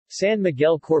San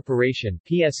Miguel Corporation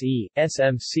 (PSE,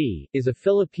 SMC) is a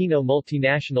Filipino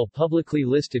multinational publicly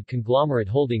listed conglomerate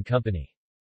holding company.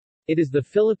 It is the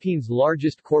Philippines'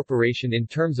 largest corporation in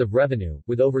terms of revenue,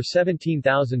 with over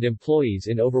 17,000 employees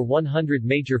in over 100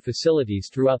 major facilities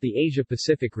throughout the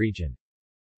Asia-Pacific region.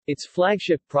 Its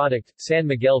flagship product, San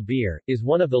Miguel Beer, is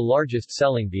one of the largest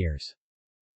selling beers.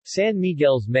 San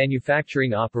Miguel's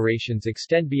manufacturing operations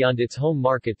extend beyond its home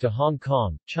market to Hong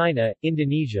Kong, China,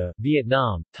 Indonesia,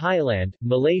 Vietnam, Thailand,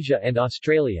 Malaysia and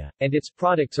Australia, and its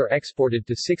products are exported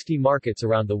to 60 markets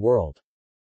around the world.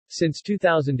 Since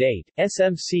 2008,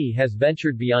 SMC has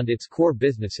ventured beyond its core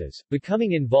businesses,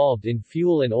 becoming involved in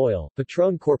fuel and oil,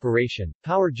 Petron Corporation,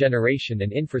 power generation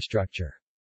and infrastructure.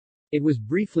 It was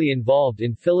briefly involved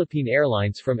in Philippine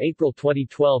Airlines from April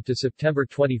 2012 to September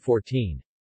 2014.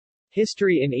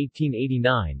 History. In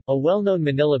 1889, a well-known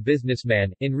Manila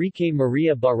businessman, Enrique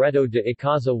Maria Barreto de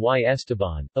Icaza y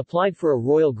Esteban, applied for a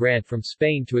royal grant from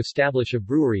Spain to establish a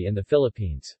brewery in the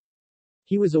Philippines.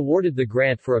 He was awarded the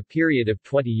grant for a period of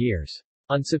 20 years.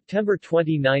 On September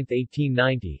 29,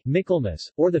 1890, Michaelmas,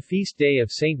 or the feast day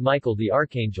of Saint Michael the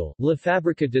Archangel, La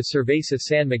Fábrica de Cerveza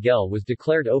San Miguel was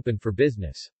declared open for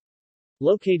business.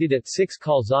 Located at 6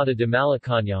 Calzada de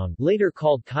Malacañang, later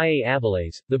called Calle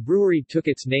Abeles, the brewery took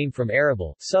its name from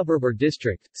Arrabal, suburb or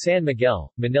district, San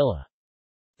Miguel, Manila.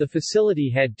 The facility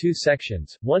had two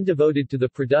sections, one devoted to the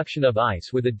production of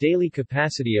ice with a daily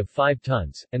capacity of 5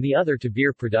 tons, and the other to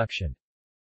beer production.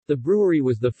 The brewery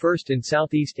was the first in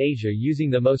Southeast Asia using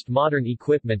the most modern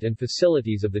equipment and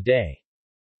facilities of the day.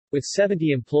 With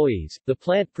 70 employees, the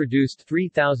plant produced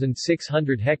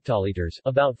 3,600 hectoliters,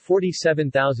 about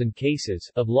 47,000 cases,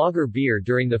 of lager beer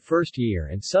during the first year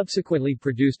and subsequently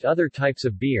produced other types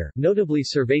of beer, notably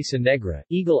Cerveza Negra,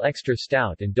 Eagle Extra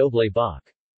Stout and Doble Bock.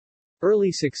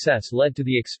 Early success led to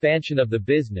the expansion of the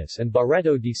business and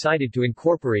Barreto decided to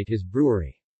incorporate his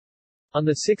brewery. On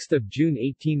 6 June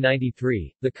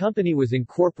 1893, the company was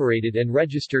incorporated and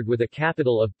registered with a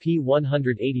capital of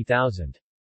P180,000.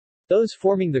 Those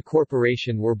forming the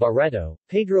corporation were Barreto,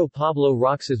 Pedro Pablo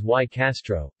Roxas y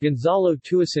Castro, Gonzalo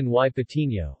Tuason y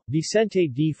Patino, Vicente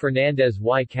D. Fernandez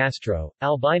y Castro,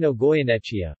 Albino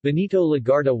Goyenechea, Benito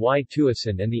Legarda y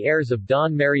Tuason and the heirs of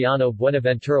Don Mariano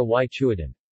Buenaventura y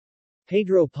Chuadan.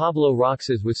 Pedro Pablo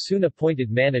Roxas was soon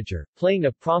appointed manager, playing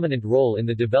a prominent role in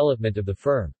the development of the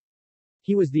firm.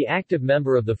 He was the active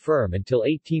member of the firm until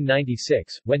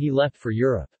 1896, when he left for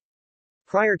Europe.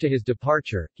 Prior to his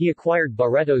departure, he acquired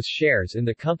Barreto's shares in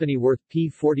the company worth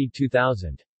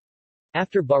P42,000.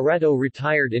 After Barreto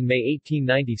retired in May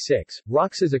 1896,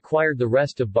 Roxas acquired the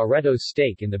rest of Barreto's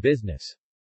stake in the business.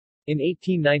 In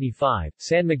 1895,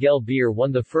 San Miguel Beer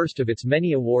won the first of its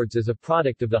many awards as a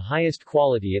product of the highest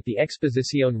quality at the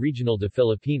Exposición Regional de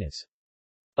Filipinas.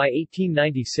 By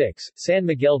 1896, San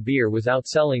Miguel Beer was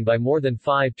outselling by more than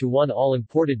 5-1 all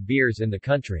imported beers in the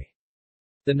country.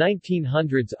 The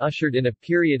 1900s ushered in a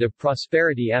period of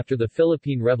prosperity after the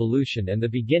Philippine Revolution and the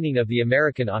beginning of the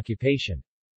American occupation.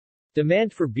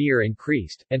 Demand for beer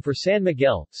increased, and for San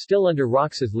Miguel, still under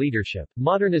Roxas' leadership,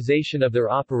 modernization of their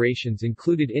operations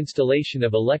included installation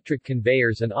of electric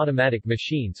conveyors and automatic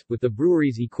machines, with the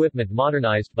brewery's equipment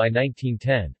modernized by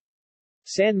 1910.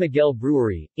 San Miguel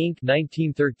Brewery, Inc.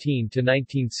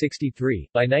 1913–1963.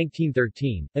 By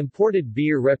 1913, imported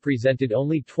beer represented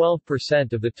only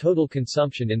 12% of the total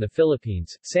consumption in the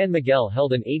Philippines. San Miguel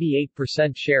held an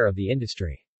 88% share of the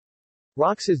industry.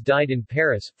 Roxas died in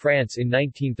Paris, France in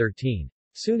 1913.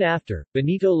 Soon after,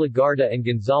 Benito Legarda and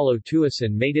Gonzalo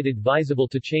Tuason made it advisable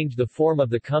to change the form of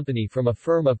the company from a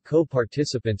firm of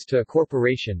co-participants to a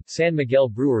corporation, San Miguel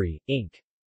Brewery, Inc.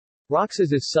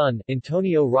 Roxas's son,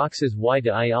 Antonio Roxas y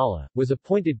de Ayala, was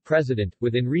appointed president,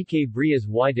 with Enrique Brias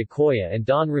y de Coya and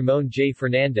Don Ramon J.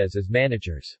 Fernandez as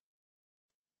managers.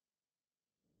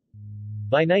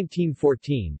 By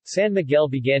 1914, San Miguel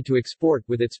began to export,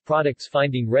 with its products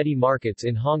finding ready markets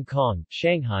in Hong Kong,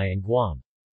 Shanghai and Guam.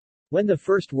 When the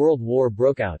First World War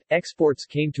broke out, exports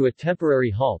came to a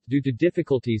temporary halt due to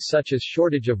difficulties such as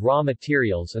shortage of raw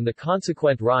materials and the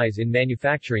consequent rise in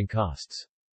manufacturing costs.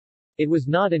 It was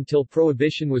not until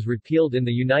Prohibition was repealed in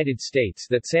the United States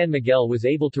that San Miguel was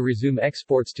able to resume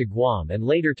exports to Guam and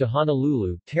later to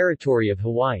Honolulu, territory of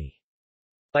Hawaii.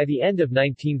 By the end of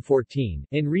 1914,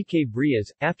 Enrique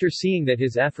Brias, after seeing that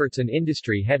his efforts and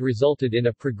industry had resulted in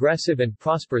a progressive and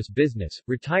prosperous business,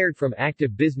 retired from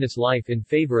active business life in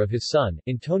favor of his son,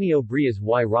 Antonio Brias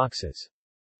y Roxas.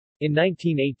 In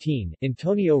 1918,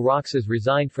 Antonio Roxas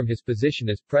resigned from his position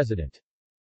as president.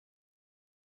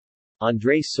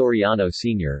 Andres Soriano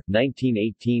Sr.,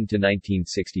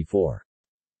 1918–1964.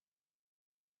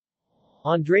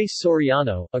 Andrés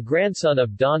Soriano, a grandson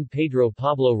of Don Pedro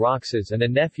Pablo Roxas and a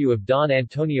nephew of Don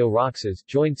Antonio Roxas,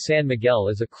 joined San Miguel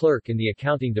as a clerk in the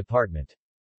accounting department.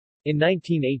 In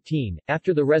 1918,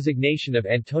 after the resignation of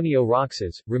Antonio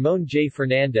Roxas, Ramon J.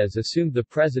 Fernandez assumed the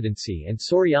presidency and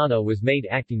Soriano was made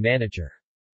acting manager.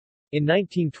 In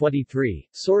 1923,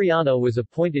 Soriano was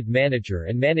appointed manager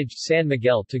and managed San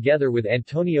Miguel together with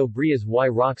Antonio Brias y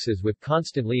Roxas with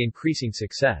constantly increasing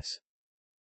success.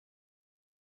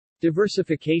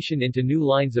 Diversification into new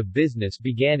lines of business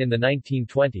began in the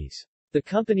 1920s. The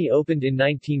company opened in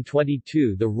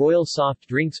 1922 the Royal Soft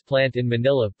Drinks plant in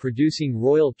Manila producing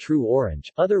Royal True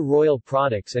Orange, other Royal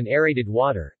products and aerated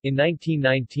water. In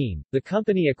 1919, the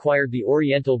company acquired the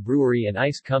Oriental Brewery and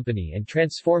Ice Company and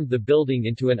transformed the building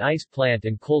into an ice plant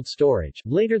and cold storage,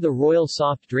 later the Royal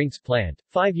Soft Drinks plant.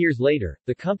 5 years later,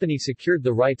 the company secured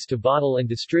the rights to bottle and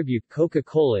distribute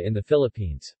Coca-Cola in the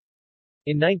Philippines.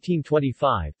 In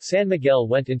 1925, San Miguel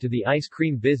went into the ice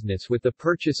cream business with the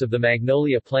purchase of the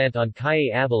Magnolia plant on Calle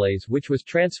Abeles, which was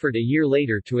transferred a year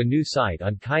later to a new site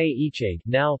on Calle Echade,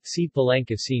 now, C.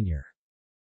 Palanca Sr.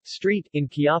 Street, in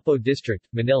Quiapo District,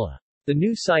 Manila. The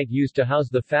new site used to house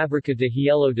the Fábrica de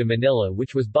Hielo de Manila,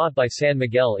 which was bought by San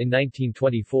Miguel in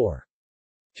 1924.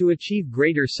 To achieve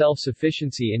greater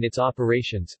self-sufficiency in its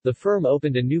operations, the firm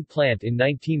opened a new plant in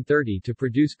 1930 to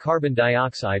produce carbon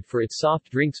dioxide for its soft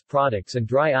drinks products and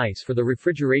dry ice for the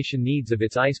refrigeration needs of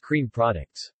its ice cream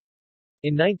products.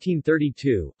 In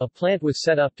 1932, a plant was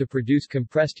set up to produce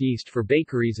compressed yeast for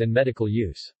bakeries and medical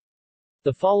use.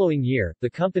 The following year, the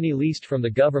company leased from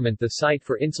the government the site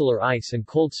for insular ice and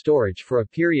cold storage for a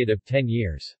period of 10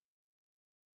 years.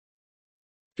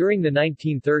 During the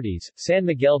 1930s, San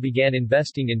Miguel began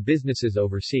investing in businesses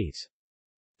overseas.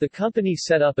 The company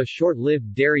set up a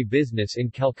short-lived dairy business in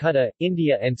Calcutta,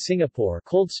 India and Singapore,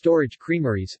 cold storage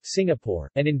creameries, Singapore,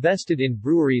 and invested in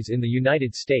breweries in the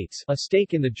United States, a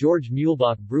stake in the George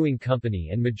Muehlebach Brewing Company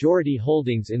and majority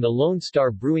holdings in the Lone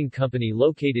Star Brewing Company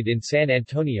located in San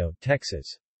Antonio,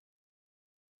 Texas.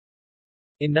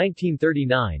 In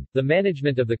 1939, the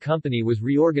management of the company was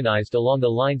reorganized along the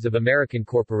lines of American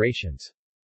corporations.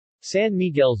 San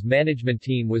Miguel's management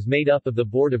team was made up of the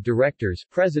board of directors,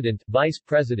 president, vice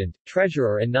president,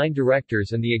 treasurer and 9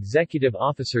 directors and the executive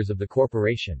officers of the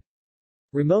corporation.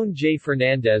 Ramon J.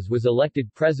 Fernandez was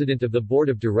elected president of the board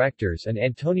of directors and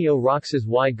Antonio Roxas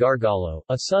y Gargalo,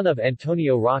 a son of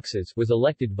Antonio Roxas, was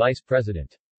elected vice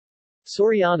president.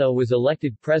 Soriano was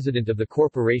elected president of the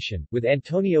corporation, with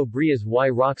Antonio Brias y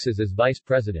Roxas as vice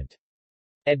president.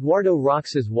 Eduardo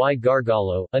Roxas y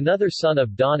Gargalo, another son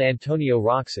of Don Antonio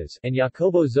Roxas, and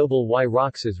Jacobo Zobel y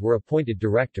Roxas were appointed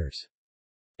directors.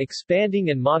 Expanding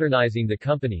and modernizing the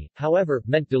company, however,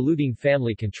 meant diluting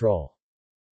family control.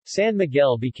 San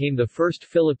Miguel became the first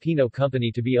Filipino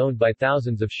company to be owned by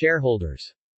thousands of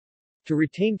shareholders. To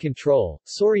retain control,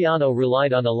 Soriano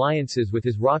relied on alliances with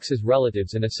his Roxas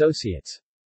relatives and associates.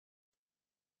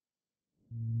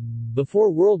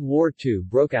 Before World War II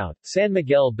broke out, San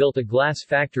Miguel built a glass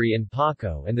factory in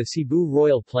Paco and the Cebu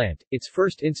Royal Plant, its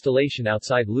first installation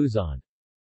outside Luzon.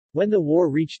 When the war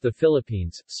reached the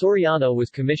Philippines, Soriano was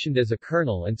commissioned as a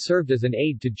colonel and served as an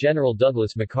aide to General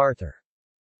Douglas MacArthur.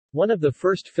 One of the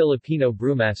first Filipino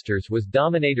brewmasters was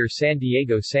Dominator San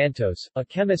Diego Santos, a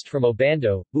chemist from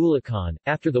Obando, Bulacan.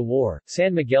 After the war,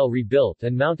 San Miguel rebuilt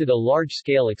and mounted a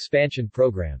large-scale expansion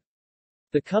program.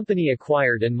 The company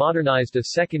acquired and modernized a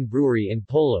second brewery in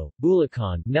Polo,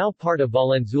 Bulacan, now part of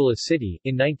Valenzuela City,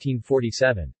 in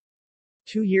 1947.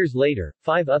 2 years later,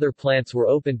 5 other plants were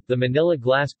opened, the Manila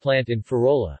Glass Plant in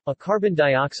Farola, a carbon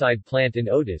dioxide plant in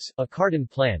Otis, a carton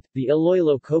plant, the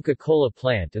Iloilo Coca-Cola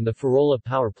plant and the Farola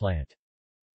Power Plant.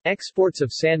 Exports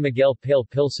of San Miguel Pale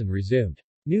Pilsen resumed.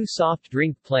 New soft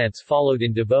drink plants followed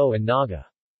in Davao and Naga.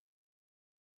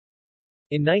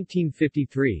 In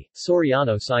 1953,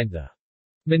 Soriano signed the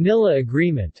Manila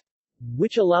Agreement,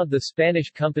 which allowed the Spanish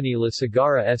company La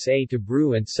Cigarra S.A. to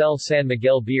brew and sell San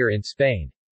Miguel beer in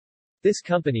Spain. This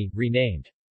company, renamed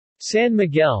San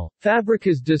Miguel,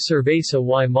 Fábricas de Cerveza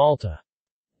y Malta,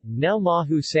 now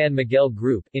Mahu San Miguel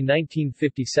Group, in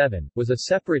 1957, was a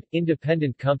separate,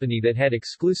 independent company that had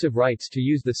exclusive rights to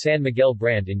use the San Miguel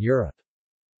brand in Europe.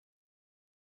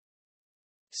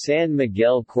 San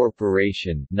Miguel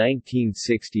Corporation,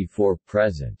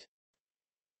 1964-present.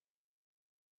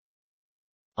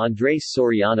 Andrés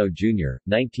Soriano Jr.,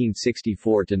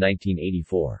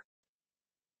 1964–1984.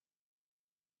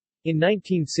 In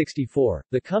 1964,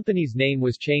 the company's name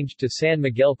was changed to San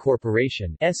Miguel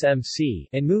Corporation (SMC)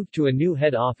 and moved to a new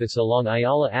head office along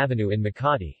Ayala Avenue in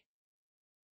Makati.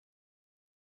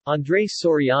 Andrés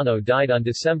Soriano died on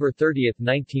December 30,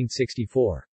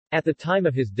 1964. At the time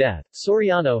of his death,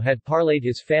 Soriano had parlayed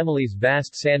his family's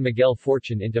vast San Miguel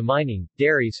fortune into mining,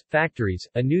 dairies, factories,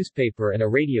 a newspaper and a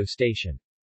radio station.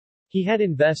 He had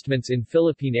investments in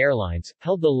Philippine Airlines,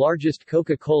 held the largest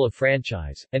Coca-Cola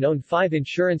franchise, and owned 5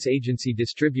 insurance agency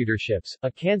distributorships,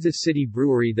 a Kansas City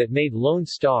brewery that made Lone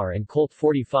Star and Colt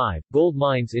 45, gold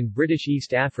mines in British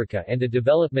East Africa and a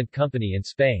development company in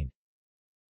Spain.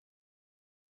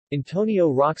 Antonio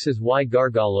Roxas y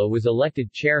Gargalo was elected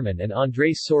chairman and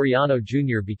Andres Soriano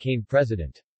Jr. became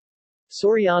president.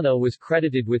 Soriano was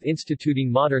credited with instituting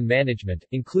modern management,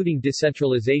 including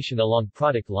decentralization along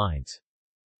product lines.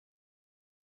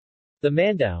 The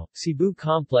Mandaue, Cebu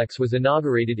complex was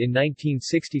inaugurated in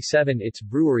 1967. Its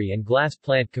brewery and glass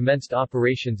plant commenced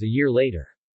operations a year later.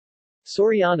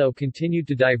 Soriano continued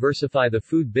to diversify the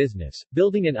food business,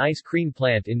 building an ice cream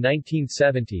plant in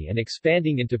 1970 and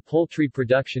expanding into poultry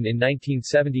production in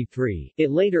 1973. It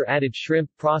later added shrimp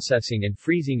processing and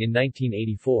freezing in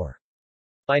 1984.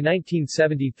 By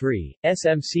 1973,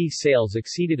 SMC sales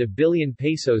exceeded 1 billion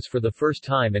pesos for the first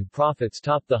time and profits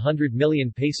topped the 100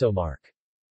 million peso mark.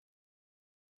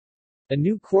 A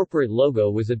new corporate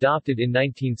logo was adopted in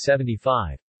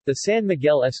 1975. The San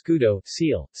Miguel Escudo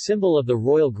seal, symbol of the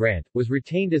Royal Grant, was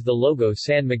retained as the logo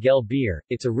San Miguel Beer,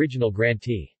 its original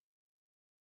grantee.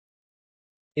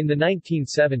 In the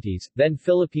 1970s, then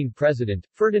Philippine President,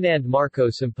 Ferdinand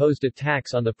Marcos imposed a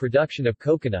tax on the production of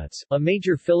coconuts, a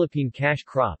major Philippine cash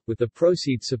crop, with the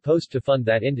proceeds supposed to fund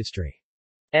that industry.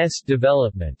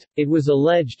 Development. It was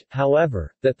alleged,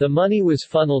 however, that the money was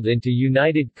funneled into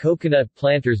United Coconut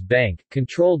Planters Bank,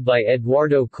 controlled by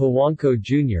Eduardo Cojuangco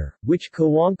Jr., which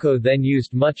Cojuangco then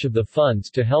used much of the funds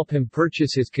to help him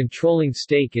purchase his controlling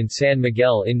stake in San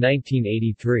Miguel in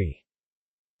 1983.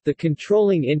 The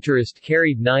controlling interest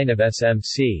carried 9 of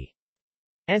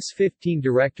SMC's 15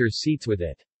 directors' seats with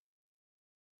it.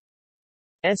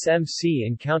 SMC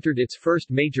encountered its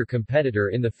first major competitor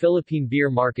in the Philippine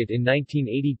beer market in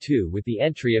 1982 with the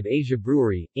entry of Asia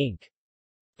Brewery, Inc.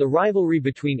 The rivalry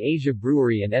between Asia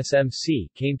Brewery and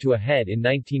SMC came to a head in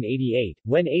 1988,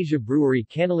 when Asia Brewery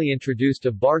cannily introduced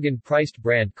a bargain-priced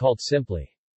brand called simply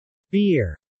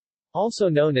Beer, also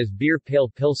known as Beer Pale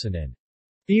Pilsen and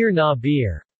Beer na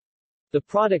Beer. The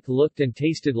product looked and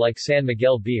tasted like San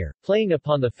Miguel beer, playing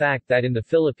upon the fact that in the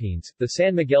Philippines, the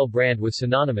San Miguel brand was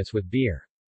synonymous with beer.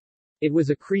 It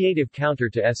was a creative counter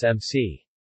to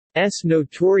SMC's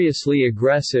notoriously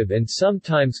aggressive and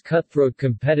sometimes cutthroat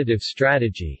competitive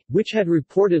strategy, which had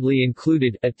reportedly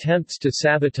included attempts to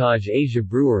sabotage Asia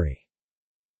Brewery's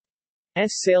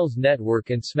sales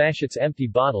network and smash its empty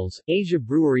bottles. Asia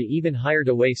Brewery even hired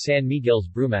away San Miguel's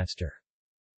brewmaster.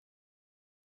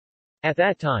 At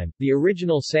that time, the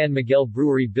original San Miguel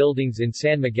Brewery buildings in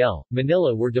San Miguel,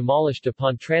 Manila were demolished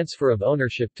upon transfer of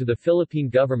ownership to the Philippine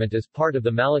government as part of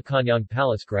the Malacañang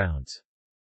Palace grounds.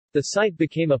 The site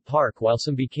became a park while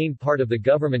some became part of the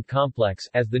government complex,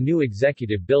 as the new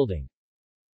executive building.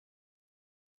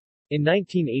 In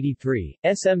 1983,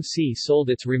 SMC sold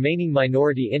its remaining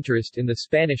minority interest in the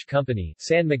Spanish company,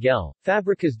 San Miguel,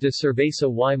 Fábricas de Cerveza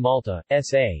y Malta,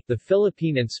 S.A. The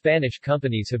Philippine and Spanish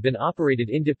companies have been operated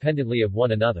independently of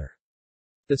one another.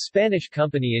 The Spanish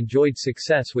company enjoyed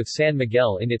success with San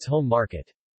Miguel in its home market.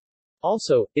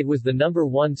 Also, it was the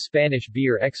 #1 Spanish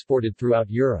beer exported throughout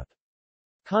Europe.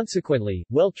 Consequently,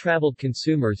 well-traveled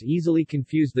consumers easily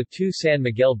confuse the two San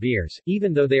Miguel beers,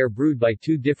 even though they are brewed by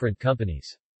two different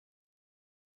companies.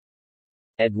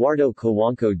 Eduardo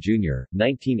Cojuangco Jr.,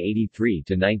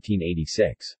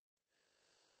 1983–1986.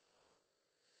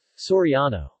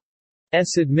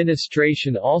 Soriano's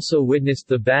administration also witnessed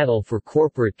the battle for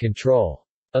corporate control.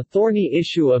 A thorny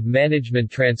issue of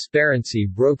management transparency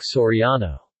broke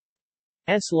Soriano's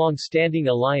long-standing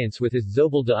alliance with his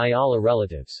Zobel de Ayala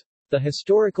relatives. The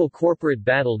historical corporate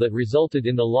battle that resulted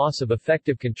in the loss of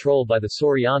effective control by the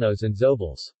Sorianos and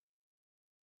Zobels.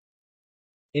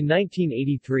 In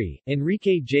 1983,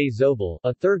 Enrique J. Zobel,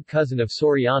 a third cousin of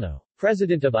Soriano,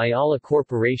 president of Ayala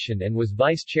Corporation and was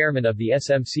vice chairman of the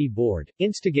SMC board,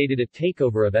 instigated a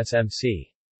takeover of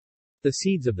SMC. The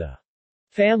seeds of the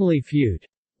family feud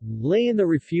lay in the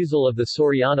refusal of the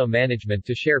Soriano management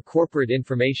to share corporate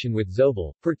information with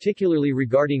Zobel, particularly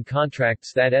regarding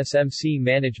contracts that SMC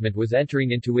management was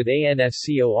entering into with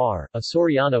ANSCOR, a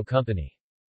Soriano company.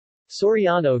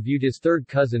 Soriano viewed his third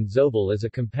cousin Zobel as a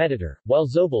competitor, while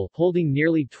Zobel, holding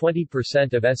nearly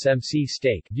 20% of SMC's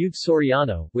stake, viewed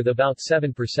Soriano, with about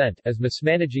 7%, as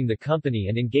mismanaging the company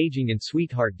and engaging in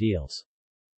sweetheart deals.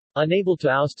 Unable to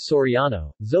oust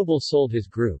Soriano, Zobel sold his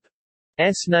group's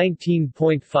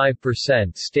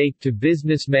 19.5% stake to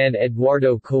businessman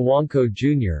Eduardo Cojuangco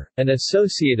Jr., an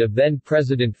associate of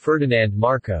then-President Ferdinand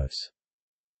Marcos.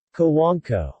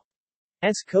 Cojuangco's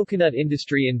Coconut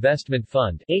Industry Investment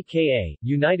Fund, aka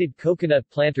United Coconut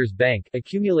Planters Bank,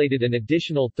 accumulated an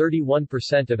additional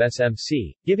 31% of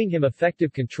SMC, giving him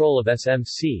effective control of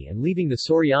SMC and leaving the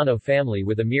Soriano family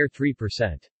with a mere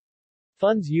 3%.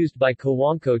 Funds used by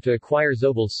Cojuangco to acquire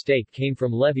Zobal's stake came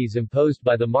from levies imposed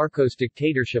by the Marcos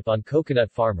dictatorship on coconut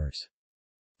farmers.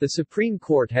 The Supreme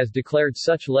Court has declared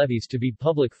such levies to be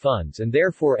public funds and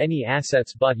therefore any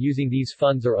assets bought using these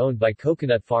funds are owned by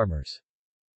coconut farmers.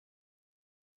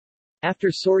 After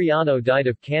Soriano died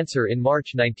of cancer in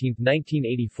March 19,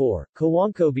 1984,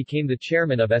 Cojuangco became the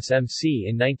chairman of SMC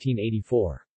in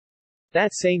 1984.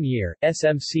 That same year,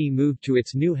 SMC moved to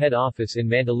its new head office in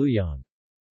Mandaluyong.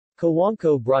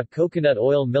 Cojuangco brought coconut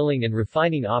oil milling and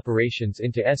refining operations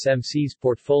into SMC's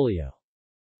portfolio.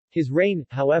 His reign,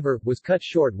 however, was cut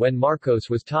short when Marcos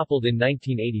was toppled in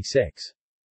 1986.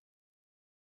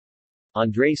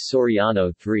 Andrés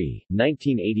Soriano III,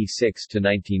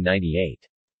 1986–1998.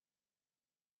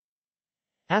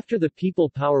 After the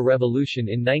People Power Revolution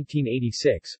in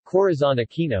 1986, Corazon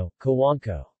Aquino,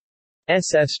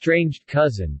 Cojuangco's estranged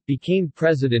cousin, became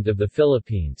president of the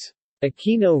Philippines.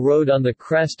 Aquino rode on the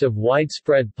crest of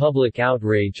widespread public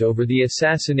outrage over the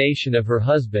assassination of her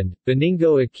husband,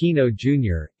 Benigno Aquino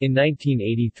Jr., in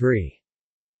 1983.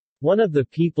 One of the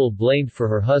people blamed for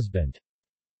her husband's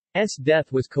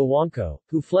death was Cojuangco,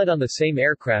 who fled on the same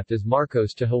aircraft as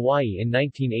Marcos to Hawaii in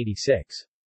 1986.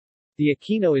 The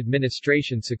Aquino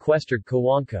administration sequestered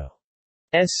Cojuangco's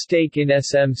stake in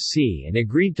SMC and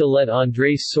agreed to let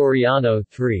Andrés Soriano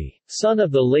III, son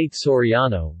of the late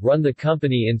Soriano, run the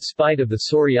company in spite of the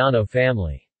Soriano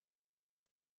family's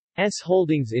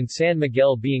holdings in San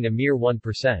Miguel being a mere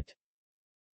 1%.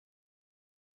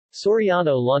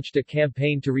 Soriano launched a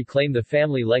campaign to reclaim the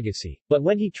family legacy, but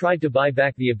when he tried to buy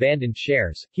back the abandoned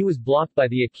shares, he was blocked by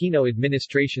the Aquino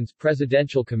administration's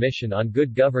Presidential Commission on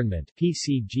Good Government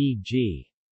 (PCGG).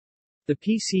 The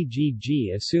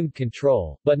PCGG assumed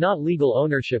control, but not legal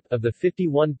ownership, of the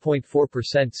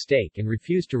 51.4% stake and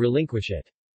refused to relinquish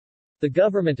it. The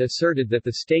government asserted that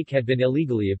the stake had been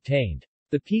illegally obtained.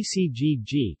 The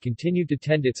PCGG continued to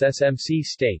tend its SMC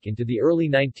stake into the early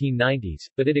 1990s,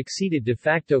 but it acceded de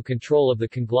facto control of the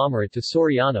conglomerate to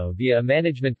Soriano via a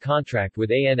management contract with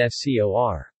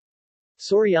ANSCOR.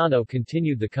 Soriano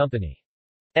continued the company's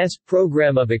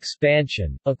program of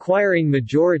expansion, acquiring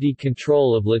majority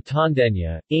control of La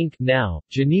Tondeña, Inc., now,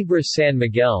 Ginebra San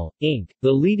Miguel, Inc., the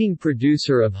leading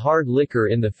producer of hard liquor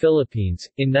in the Philippines,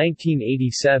 in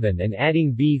 1987 and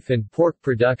adding beef and pork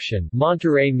production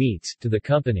Monterrey Meats to the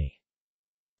company's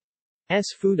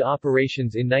food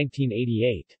operations in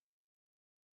 1988.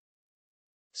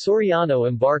 Soriano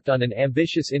embarked on an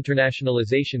ambitious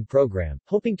internationalization program,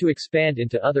 hoping to expand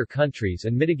into other countries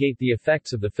and mitigate the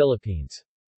effects of the Philippines'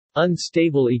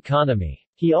 unstable economy.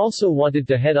 He also wanted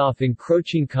to head off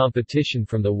encroaching competition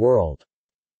from the world's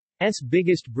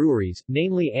biggest breweries,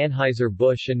 namely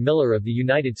Anheuser-Busch and Miller of the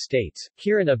United States,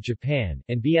 Kirin of Japan,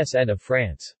 and BSN of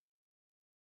France.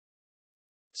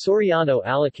 Soriano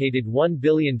allocated $1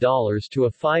 billion to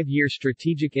a 5-year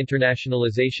strategic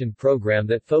internationalization program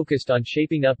that focused on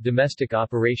shaping up domestic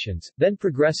operations, then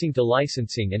progressing to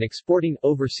licensing and exporting,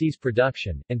 overseas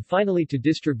production, and finally to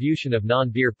distribution of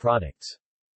non-beer products.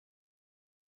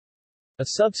 A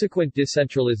subsequent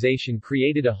decentralization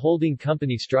created a holding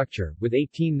company structure, with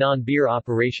 18 non-beer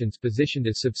operations positioned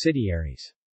as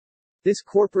subsidiaries. This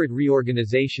corporate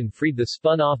reorganization freed the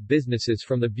spun-off businesses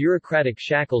from the bureaucratic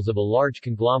shackles of a large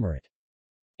conglomerate.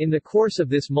 In the course of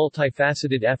this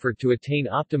multifaceted effort to attain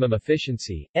optimum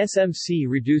efficiency, SMC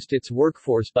reduced its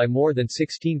workforce by more than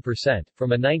 16%,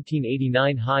 from a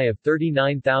 1989 high of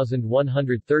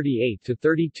 39,138 to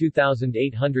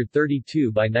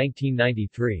 32,832 by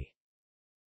 1993.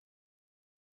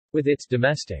 With its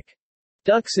domestic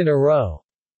ducks in a row,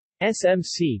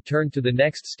 SMC turned to the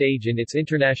next stage in its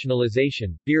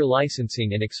internationalization, beer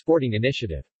licensing and exporting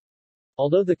initiative.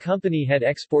 Although the company had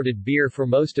exported beer for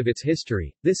most of its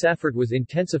history, this effort was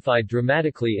intensified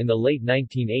dramatically in the late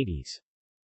 1980s.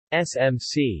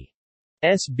 SMC's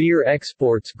beer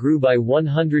exports grew by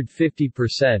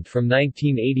 150% from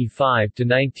 1985 to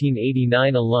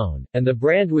 1989 alone, and the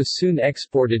brand was soon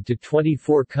exported to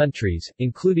 24 countries,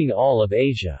 including all of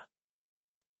Asia's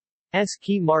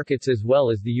key markets as well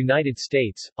as the United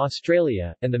States,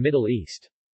 Australia, and the Middle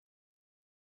East.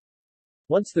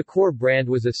 Once the core brand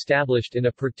was established in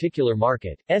a particular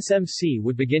market, SMC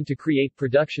would begin to create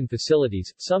production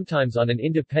facilities, sometimes on an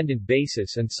independent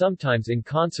basis and sometimes in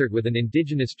concert with an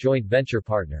indigenous joint venture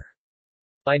partner.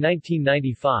 By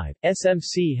 1995,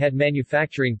 SMC had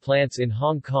manufacturing plants in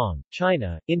Hong Kong,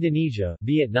 China, Indonesia,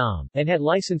 Vietnam, and had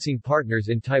licensing partners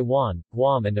in Taiwan,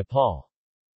 Guam and Nepal.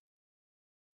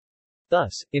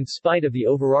 Thus, in spite of the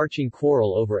overarching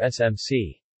quarrel over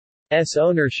SMC's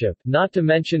ownership, not to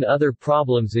mention other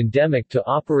problems endemic to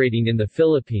operating in the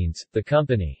Philippines, the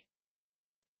company's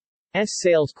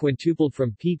sales quintupled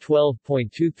from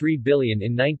P12.23 billion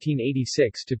in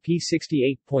 1986 to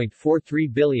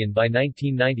P68.43 billion by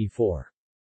 1994.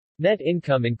 Net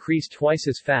income increased twice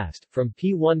as fast, from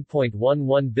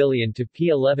P1.11 billion to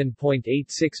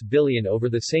P11.86 billion over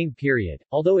the same period,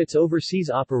 although its overseas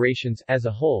operations, as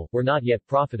a whole, were not yet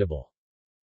profitable.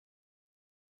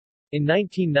 In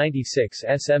 1996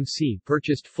 SMC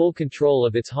purchased full control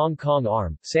of its Hong Kong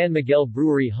arm, San Miguel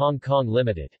Brewery Hong Kong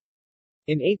Limited.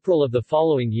 In April of the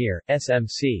following year,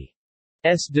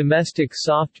 SMC's domestic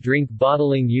soft drink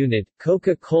bottling unit,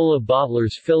 Coca-Cola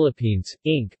Bottlers Philippines,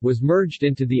 Inc., was merged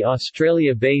into the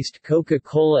Australia-based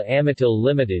Coca-Cola Amatil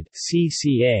Limited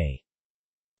 (CCA).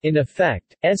 In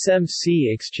effect,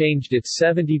 SMC exchanged its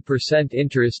 70%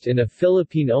 interest in a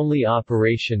Philippine-only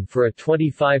operation for a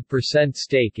 25%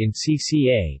 stake in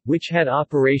CCA, which had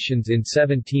operations in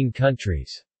 17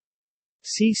 countries.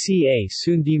 CCA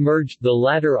soon demerged the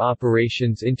latter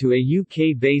operations into a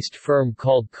UK-based firm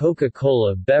called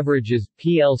Coca-Cola Beverages,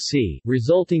 plc,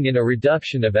 resulting in a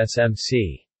reduction of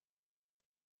SMC's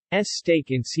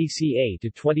stake in CCA to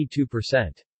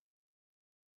 22%.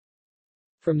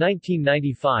 From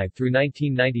 1995 through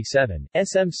 1997,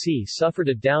 SMC suffered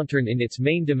a downturn in its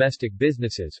main domestic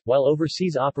businesses, while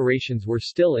overseas operations were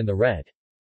still in the red.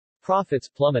 Profits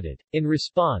plummeted. In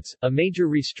response, a major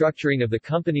restructuring of the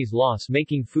company's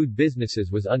loss-making food businesses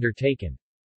was undertaken.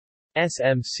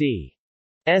 SMC's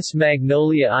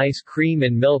Magnolia ice cream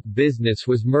and milk business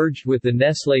was merged with the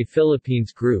Nestlé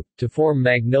Philippines Group, to form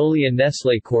Magnolia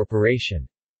Nestlé Corporation.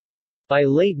 By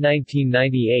late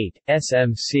 1998,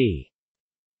 SMC's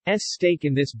stake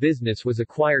in this business was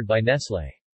acquired by Nestlé.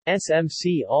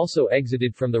 SMC also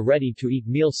exited from the ready-to-eat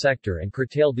meal sector and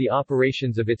curtailed the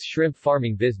operations of its shrimp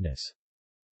farming business.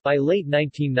 By late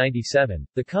 1997,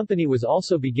 the company was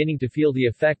also beginning to feel the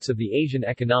effects of the Asian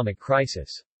economic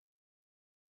crisis.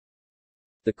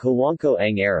 The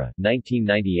Cojuangco-Ang era,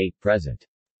 1998-present.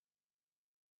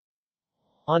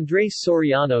 Andres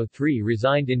Soriano III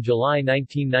resigned in July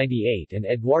 1998 and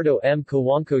Eduardo M.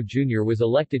 Cojuangco Jr. was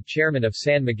elected chairman of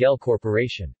San Miguel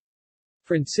Corporation.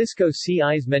 Francisco C.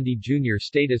 Izmendi Jr.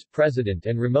 stayed as president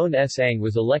and Ramon S. Ang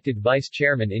was elected vice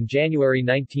chairman in January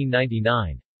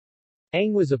 1999.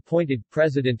 Ang was appointed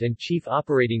president and chief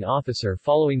operating officer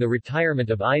following the retirement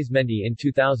of Izmendi in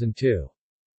 2002.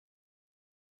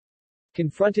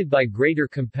 Confronted by greater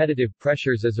competitive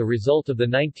pressures as a result of the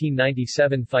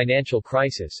 1997 financial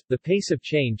crisis, the pace of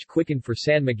change quickened for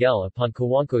San Miguel upon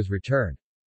Cojuangco's return.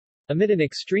 Amid an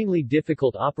extremely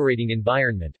difficult operating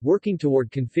environment, working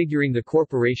toward configuring the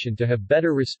corporation to have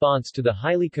better response to the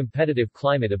highly competitive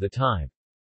climate of the time.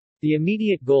 The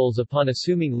immediate goals upon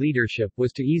assuming leadership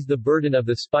was to ease the burden of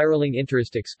the spiraling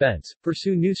interest expense,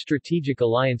 pursue new strategic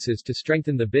alliances to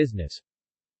strengthen the business,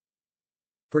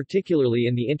 particularly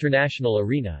in the international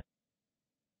arena,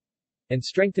 and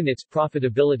strengthen its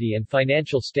profitability and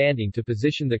financial standing to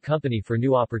position the company for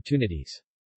new opportunities.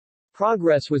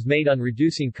 Progress was made on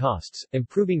reducing costs,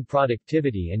 improving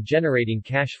productivity and generating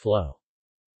cash flow.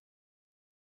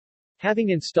 Having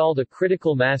installed a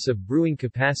critical mass of brewing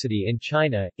capacity in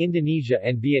China, Indonesia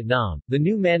and Vietnam, the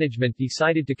new management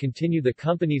decided to continue the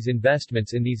company's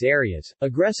investments in these areas,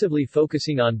 aggressively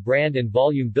focusing on brand and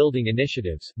volume-building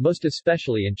initiatives, most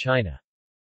especially in China.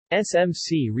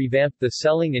 SMC revamped the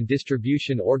selling and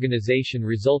distribution organization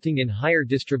resulting in higher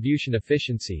distribution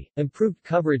efficiency, improved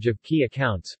coverage of key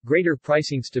accounts, greater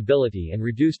pricing stability and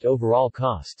reduced overall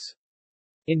costs.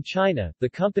 In China, the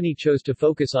company chose to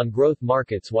focus on growth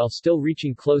markets while still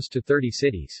reaching close to 30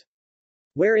 cities.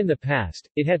 Where in the past,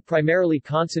 it had primarily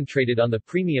concentrated on the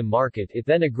premium market, it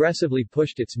then aggressively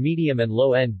pushed its medium and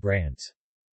low-end brands.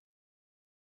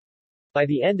 By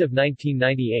the end of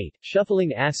 1998,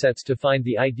 shuffling assets to find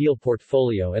the ideal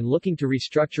portfolio and looking to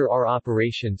restructure our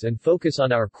operations and focus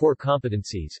on our core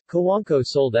competencies, Cojuangco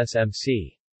sold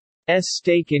SMC's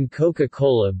stake in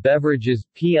Coca-Cola Beverages,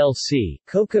 plc,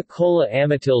 Coca-Cola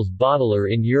Amatil's bottler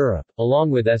in Europe, along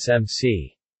with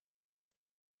SMC's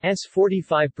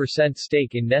 45%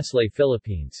 stake in Nestlé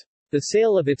Philippines. The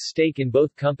sale of its stake in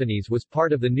both companies was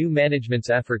part of the new management's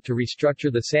effort to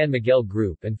restructure the San Miguel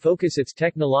Group and focus its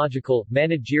technological,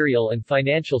 managerial and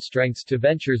financial strengths to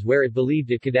ventures where it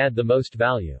believed it could add the most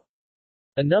value.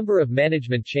 A number of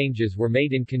management changes were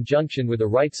made in conjunction with a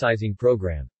right-sizing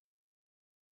program.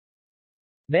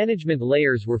 Management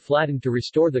layers were flattened to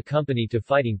restore the company to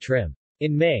fighting trim.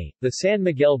 In May, the San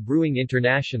Miguel Brewing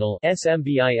International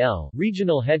 (SMBIL)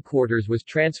 regional headquarters was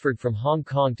transferred from Hong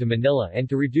Kong to Manila, and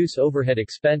to reduce overhead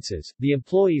expenses, the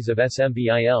employees of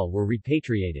SMBIL were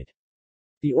repatriated.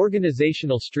 The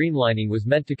organizational streamlining was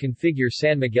meant to configure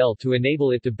San Miguel to enable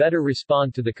it to better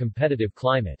respond to the competitive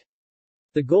climate.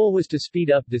 The goal was to speed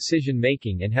up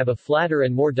decision-making and have a flatter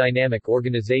and more dynamic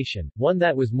organization, one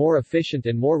that was more efficient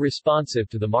and more responsive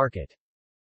to the market.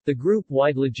 The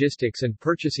group-wide logistics and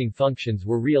purchasing functions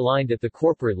were realigned at the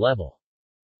corporate level.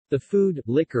 The food,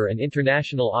 liquor and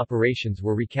international operations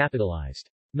were recapitalized.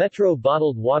 Metro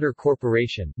Bottled Water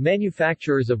Corporation,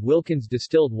 manufacturers of Wilkins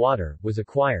distilled water, was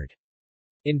acquired.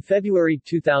 In February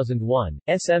 2001,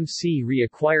 SMC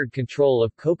reacquired control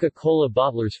of Coca-Cola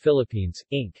Bottlers Philippines,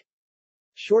 Inc.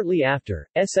 Shortly after,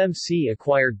 SMC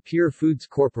acquired Pure Foods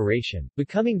Corporation,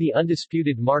 becoming the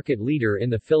undisputed market leader in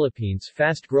the Philippines'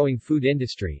 fast-growing food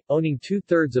industry, owning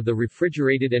 2/3 of the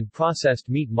refrigerated and processed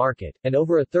meat market, and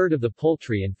over 1/3 of the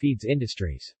poultry and feeds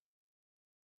industries.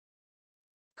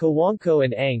 Cojuangco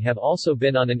and Ang have also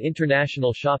been on an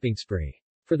international shopping spree.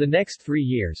 For the next 3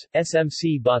 years,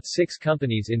 SMC bought 6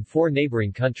 companies in 4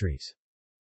 neighboring countries.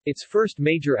 Its first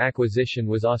major acquisition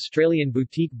was Australian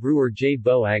boutique brewer J.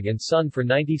 Boag & Son for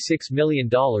 $96 million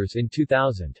in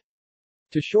 2000.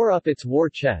 To shore up its war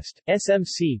chest,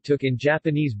 SMC took in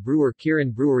Japanese brewer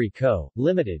Kirin Brewery Co.,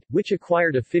 Ltd., which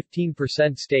acquired a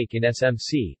 15% stake in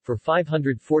SMC, for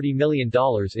 $540 million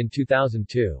in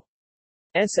 2002.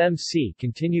 SMC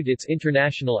continued its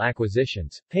international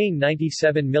acquisitions, paying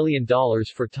 $97 million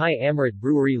for Thai Amaret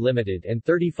Brewery Limited and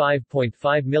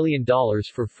 $35.5 million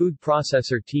for food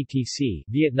processor TTC,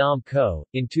 Vietnam Co.,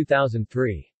 in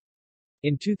 2003.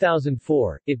 In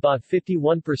 2004, it bought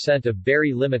 51% of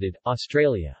Berry Limited,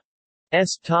 Australia's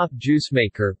top juice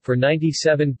maker, for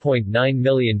 $97.9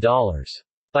 million.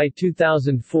 By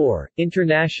 2004,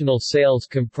 international sales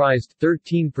comprised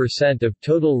 13% of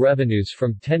total revenues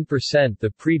from 10%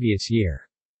 the previous year.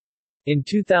 In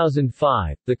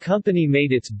 2005, the company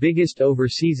made its biggest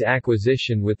overseas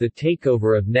acquisition with the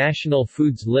takeover of National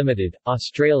Foods Limited,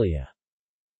 Australia's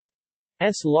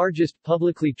largest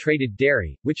publicly traded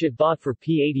dairy, which it bought for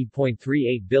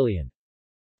 $80.38 billion.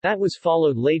 That was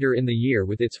followed later in the year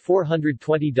with its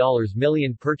 $420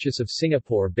 million purchase of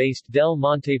Singapore-based Del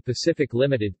Monte Pacific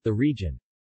Limited, the region's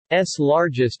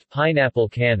largest pineapple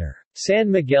canner.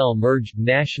 San Miguel merged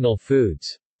National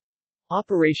Foods'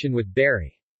 operation with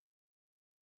Berry.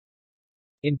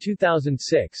 In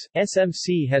 2006,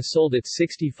 SMC has sold its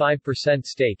 65%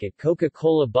 stake at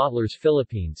Coca-Cola Bottlers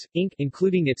Philippines, Inc.,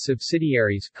 including its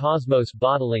subsidiaries Cosmos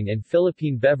Bottling and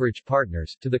Philippine Beverage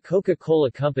Partners, to the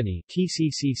Coca-Cola Company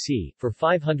 (TCCC) for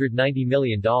 $590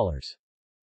 million.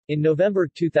 In November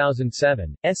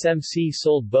 2007, SMC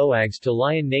sold Boags to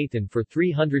Lion Nathan for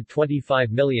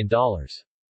 $325 million.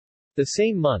 The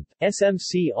same month,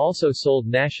 SMC also sold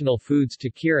National Foods to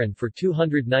Kirin for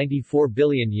 294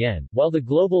 billion yen. While the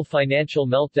global financial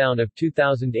meltdown of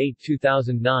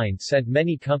 2008-2009 sent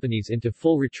many companies into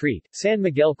full retreat, San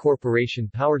Miguel Corporation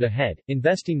powered ahead,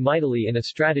 investing mightily in a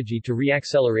strategy to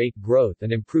reaccelerate growth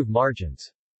and improve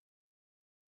margins.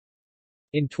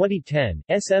 In 2010,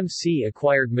 SMC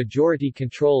acquired majority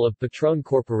control of Petron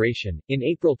Corporation. In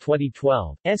April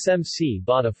 2012, SMC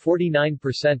bought a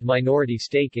 49% minority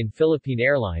stake in Philippine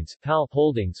Airlines (PAL)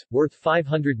 Holdings, worth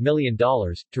 $500 million,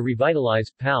 to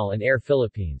revitalize PAL and Air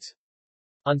Philippines.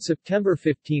 On September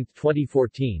 15,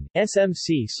 2014,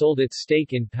 SMC sold its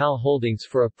stake in PAL Holdings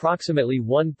for approximately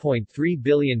 $1.3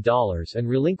 billion and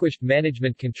relinquished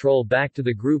management control back to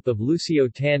the group of Lucio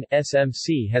Tan.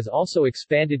 SMC has also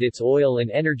expanded its oil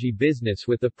and energy business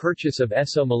with the purchase of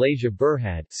Esso Malaysia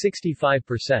Berhad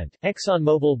 65%,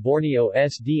 ExxonMobil Borneo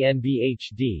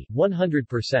SDNBHD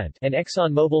 100%, and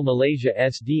ExxonMobil Malaysia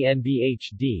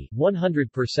SDNBHD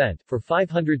 100%, for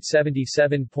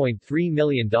 $577.3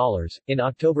 million. In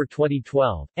October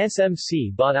 2012,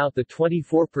 SMC bought out the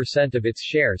 24% of its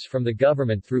shares from the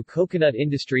government through Coconut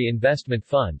Industry Investment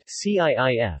Fund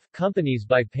 (CIIF) companies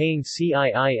by paying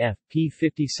CIIF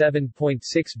 $57.6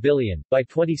 billion. By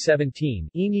 2017,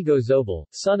 Inigo Zobel,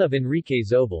 son of Enrique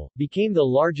Zobel, became the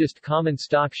largest common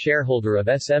stock shareholder of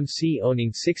SMC,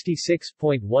 owning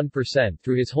 66.1%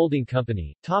 through his holding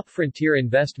company, Top Frontier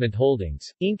Investment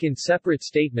Holdings, Inc. In separate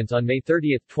statements on May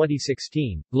 30,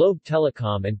 2016, Globe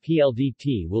Telecom and PLDT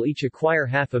PTT will each acquire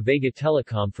half of Vega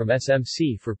Telecom from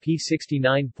SMC for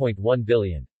P69.1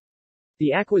 billion.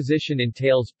 The acquisition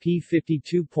entails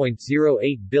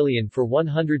P52.08 billion for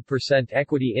 100%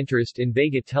 equity interest in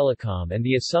Vega Telecom and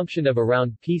the assumption of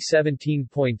around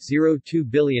P17.02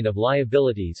 billion of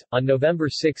liabilities. On November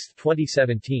 6,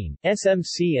 2017,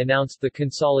 SMC announced the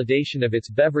consolidation of its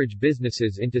beverage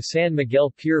businesses into San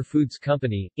Miguel Pure Foods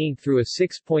Company, Inc. through a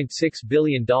 $6.6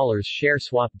 billion share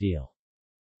swap deal.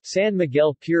 San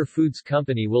Miguel Pure Foods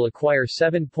Company will acquire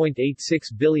 7.86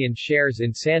 billion shares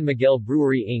in San Miguel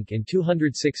Brewery Inc. and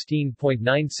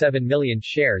 216.97 million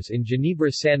shares in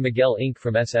Ginebra San Miguel Inc.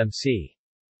 from SMC.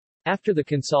 After the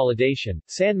consolidation,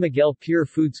 San Miguel Pure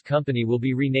Foods Company will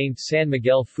be renamed San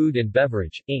Miguel Food and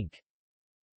Beverage, Inc.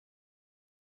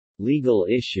 Legal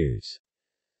issues.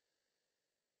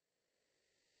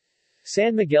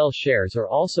 San Miguel shares are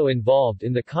also involved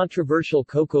in the controversial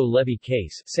Coco Levy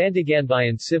case,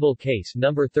 Sandiganbayan Civil Case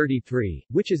No. 33,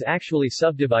 which is actually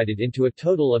subdivided into a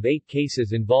total of 8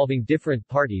 cases involving different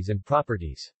parties and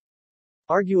properties.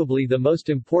 Arguably the most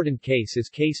important case is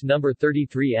Case No.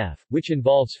 33F, which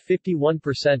involves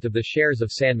 51% of the shares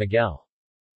of San Miguel.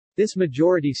 This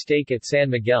majority stake at San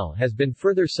Miguel has been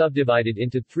further subdivided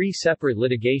into 3 separate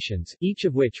litigations, each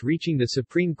of which reaching the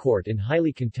Supreme Court in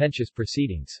highly contentious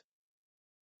proceedings.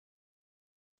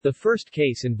 The first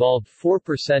case involved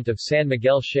 4% of San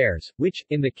Miguel shares, which,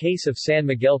 in the case of San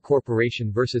Miguel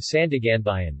Corporation vs.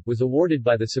 Sandiganbayan, was awarded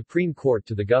by the Supreme Court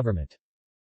to the government.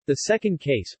 The second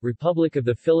case, Republic of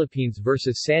the Philippines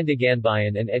vs.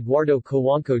 Sandiganbayan and Eduardo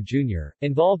Cojuangco Jr.,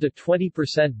 involved a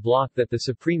 20% block that the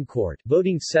Supreme Court,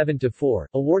 voting 7-4,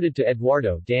 awarded to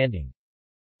Eduardo Danding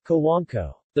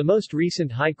Cojuangco. The most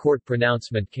recent High Court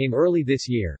pronouncement came early this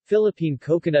year, Philippine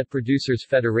Coconut Producers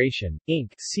Federation,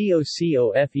 Inc.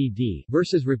 COCOFED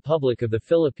versus Republic of the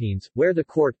Philippines, where the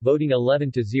court, voting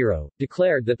 11-0,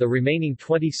 declared that the remaining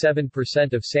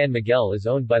 27% of San Miguel is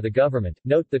owned by the government.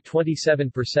 Note the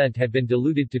 27% had been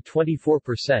diluted to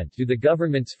 24% due to the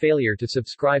government's failure to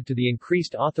subscribe to the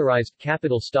increased authorized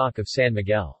capital stock of San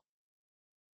Miguel.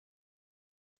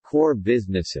 Core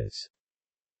businesses.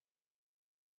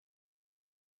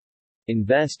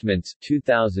 Investments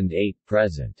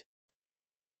 2008-present.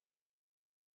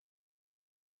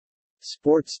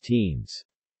 Sports teams.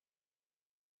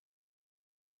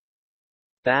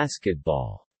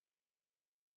 Basketball.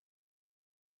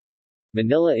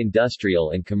 Manila Industrial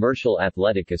and Commercial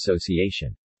Athletic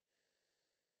Association.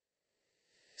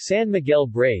 San Miguel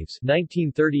Braves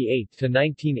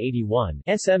 1938-1981.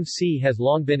 SMC has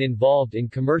long been involved in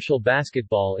commercial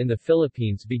basketball in the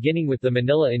Philippines, beginning with the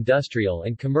Manila Industrial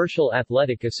and Commercial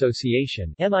Athletic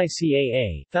Association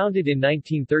 (MICAA), founded in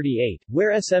 1938,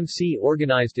 where SMC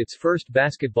organized its first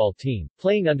basketball team,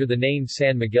 playing under the name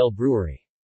San Miguel Brewery.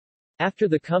 After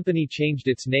the company changed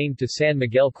its name to San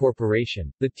Miguel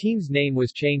Corporation, the team's name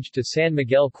was changed to San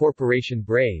Miguel Corporation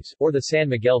Braves, or the San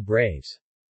Miguel Braves.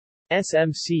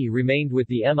 SMC remained with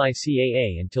the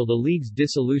MICAA until the league's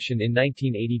dissolution in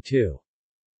 1982.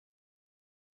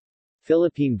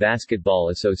 Philippine Basketball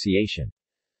Association.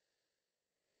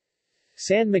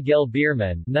 San Miguel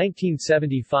Beermen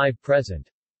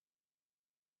 1975-present.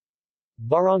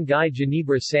 Barangay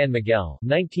Ginebra San Miguel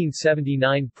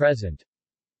 1979-present.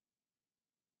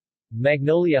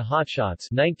 Magnolia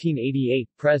Hotshots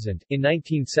 1988-present. In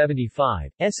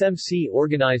 1975, SMC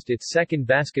organized its second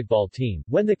basketball team,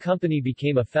 when the company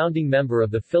became a founding member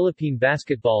of the Philippine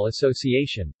Basketball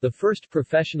Association, the first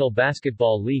professional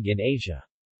basketball league in Asia.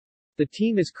 The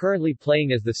team is currently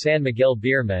playing as the San Miguel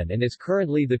Beermen and is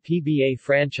currently the PBA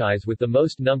franchise with the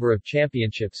most number of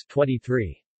championships,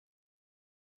 23.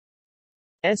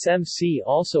 SMC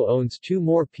also owns 2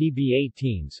 more PBA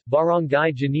teams,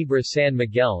 Barangay Ginebra San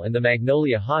Miguel and the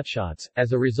Magnolia Hotshots,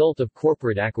 as a result of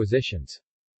corporate acquisitions.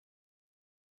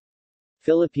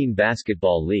 Philippine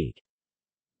Basketball League.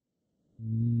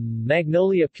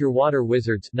 Magnolia Purewater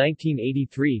Wizards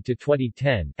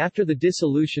 1983-2010. After the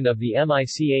dissolution of the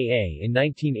MICAA in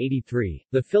 1983,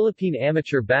 the Philippine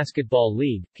Amateur Basketball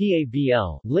League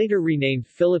 (PABL), later renamed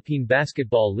Philippine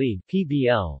Basketball League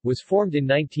 (PBL), was formed in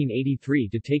 1983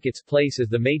 to take its place as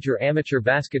the major amateur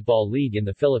basketball league in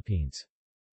the Philippines.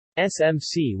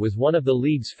 SMC was one of the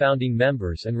league's founding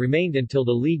members and remained until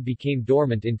the league became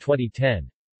dormant in 2010.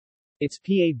 Its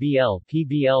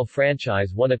PABL-PBL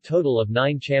franchise won a total of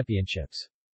 9 championships.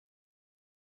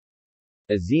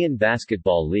 ASEAN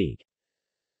Basketball League.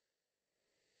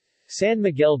 San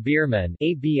Miguel Beermen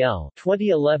 (ABL)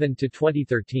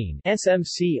 2011-2013.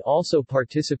 SMC also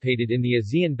participated in the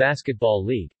ASEAN Basketball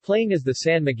League, playing as the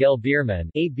San Miguel Beermen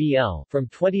 (ABL) from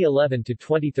 2011 to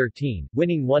 2013,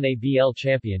 winning 1 ABL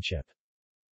championship.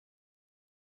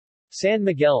 San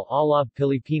Miguel Alab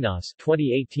Pilipinas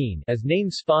 2018 as name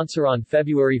sponsor on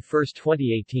February 1,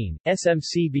 2018,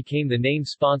 SMC became the name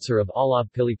sponsor of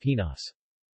Alab Pilipinas.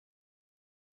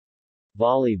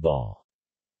 Volleyball.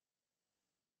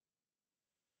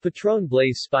 Patron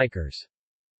Blaze Spikers.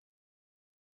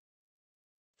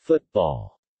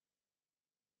 Football.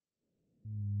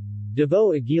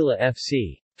 Davao Aguila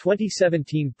FC.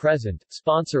 2017-present,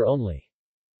 sponsor only.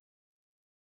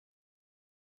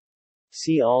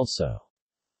 See also: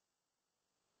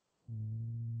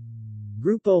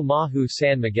 Grupo Mahu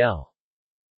San Miguel.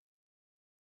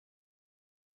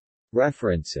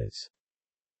 References.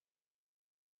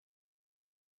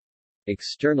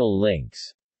 External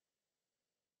links.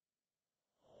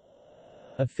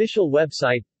 Official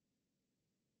website.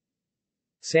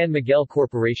 San Miguel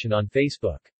Corporation on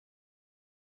Facebook.